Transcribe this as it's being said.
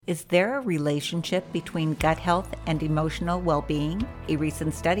Is there a relationship between gut health and emotional well-being? A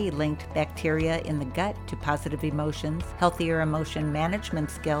recent study linked bacteria in the gut to positive emotions, healthier emotion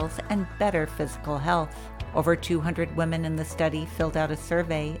management skills, and better physical health. Over 200 women in the study filled out a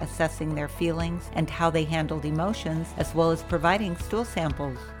survey assessing their feelings and how they handled emotions, as well as providing stool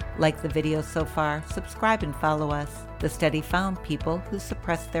samples. Like the video so far, subscribe and follow us. The study found people who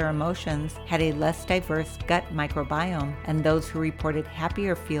suppressed their emotions had a less diverse gut microbiome, and those who reported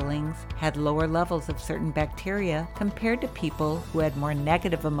happier feelings had lower levels of certain bacteria compared to people who had more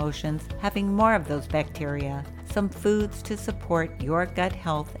negative emotions having more of those bacteria. Some foods to support your gut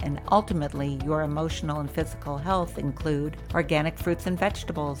health and ultimately your emotional and physical health include organic fruits and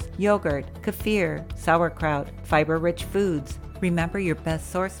vegetables, yogurt, kefir, sauerkraut, fiber-rich foods. Remember, your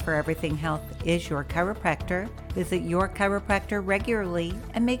best source for everything health is your chiropractor. Visit your chiropractor regularly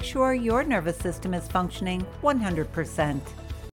and make sure your nervous system is functioning 100%.